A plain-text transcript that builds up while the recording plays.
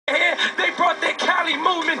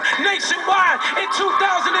in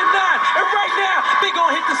 2009. And right now, they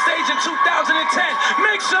gonna hit the stage in 2010.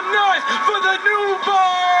 Make some noise for the new boys!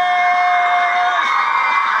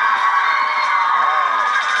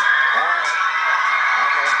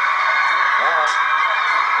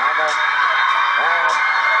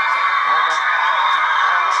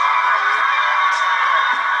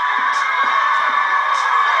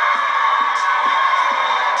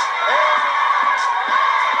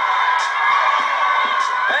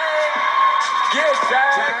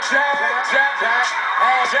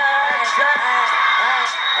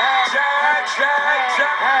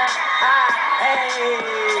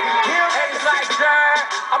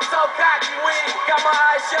 I'm so cocky with it, got my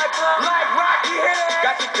eyes shut like Rocky Hill.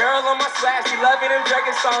 Got your girl on my slash, she loving them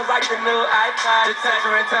drinking songs like the new iPod. The touch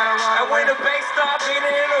her and turn around. And when the bass start beating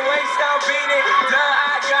in the waist, I'm beating.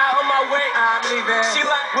 I got on my way, I'm leaving. She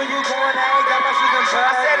like, when you going, I ain't got my shoes in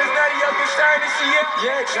I said it's none of your concern, and she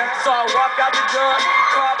yeah. So I walked out the door,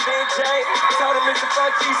 called Ben J, told him it's a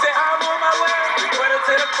fuck, she said I'm on my way. We went up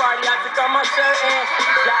to the party, I took off my shirt and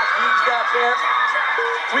got geeked up there.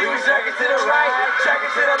 We was jerking to the right, jerking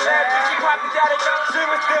to the left, and she popped it out of she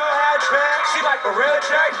was still had back. She like a real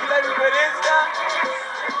jerk, she let me put in stuff.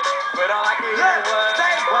 But all I could hear was,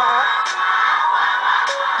 say what?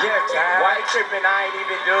 Yeah, Chad. Why you tripping? I ain't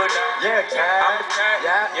even do nothing. Yeah, Chad. I'm a Chad.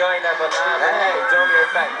 Yeah. You ain't never lied. Hey, do me a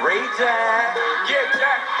favor. Reject. Yeah,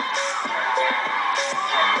 Chad.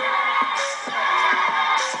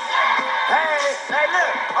 Hey,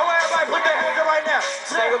 look. I want everybody to put their hands up right now.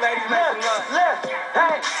 Single ladies make some noise. Look.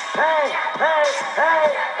 Hey,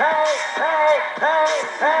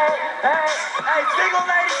 single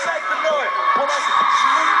ladies make some noise.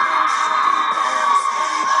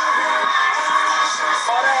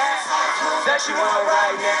 All that she want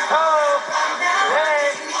right now. Oh,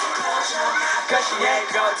 hey. Cause she ain't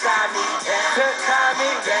gon' tie me down. Tie me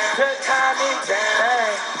down. Tie me down.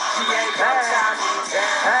 Hey. She ain't gon' tie me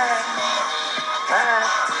down. Hey.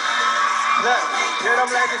 Look, hear them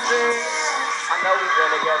legacy. I know we've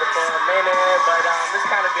been together for a minute, but it's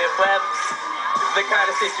kind of been forever. The kind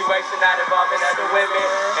of situation not involving other women,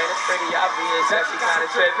 and it's pretty obvious that she kind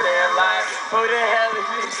of tripped in life. Who the hell is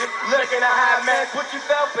this? Looking at hot mess, what you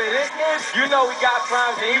felt for this? You know we got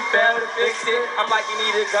problems and you failed to fix it. I'm like, you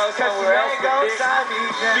need to go somewhere else with this.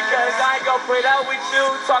 Because I ain't gon' put up with you.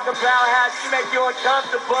 Talk about how she make you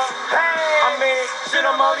uncomfortable. Hey, I mean, shit,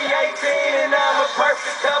 I'm only 18 and I'm a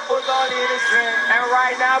perfect couple, all in a dream. And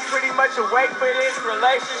right now, pretty much away for this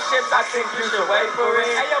relationship. I think you should wait for it.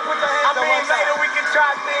 Hey, yo, put your hands on one side. We can try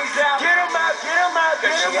things out. Get them out, get them out, get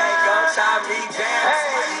them out. Cause she ain't gon' tie me down.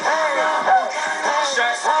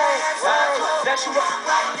 That you want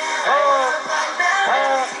right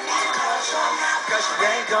now. Cause she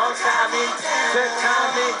ain't gon' tie me down.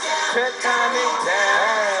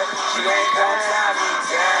 She ain't gon' tie me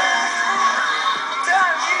down.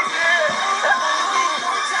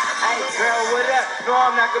 Hey girl, what up? No,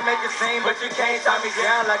 I'm not gonna make a scene, but you can't tie me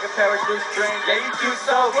down like a parachute string. Yeah, you cute,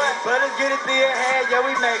 so what? But let's get it to your head. Yeah,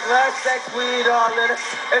 we make love, sex, weed, all of it.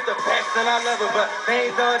 It's the best and I love it, but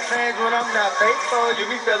things don't change when I'm not faithful. You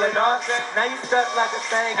be feeling off. Now you stuck like a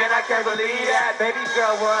thing, and I can't believe that. Baby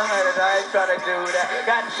girl 100, I ain't tryna do that.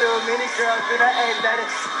 Got too many girls and I ain't let it.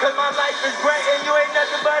 Cause my life is great and you ain't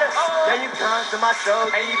nothing but a yeah, you come to my show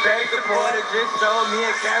and you very supportive. Just show me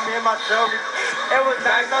a camera in my show. It was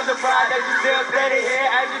nice, I'm surprised that you still standing here.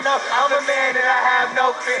 As you know, I'm a man and I have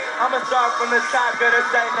no fear. I'ma start from the top, gonna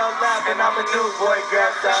say no love, and I'm a new boy,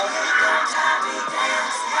 girl, so.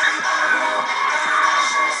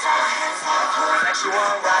 That you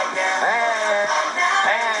want right now. Hey.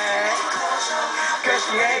 Cause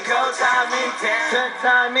she ain't gon' tie me down.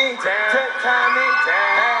 Tie me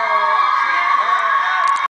down.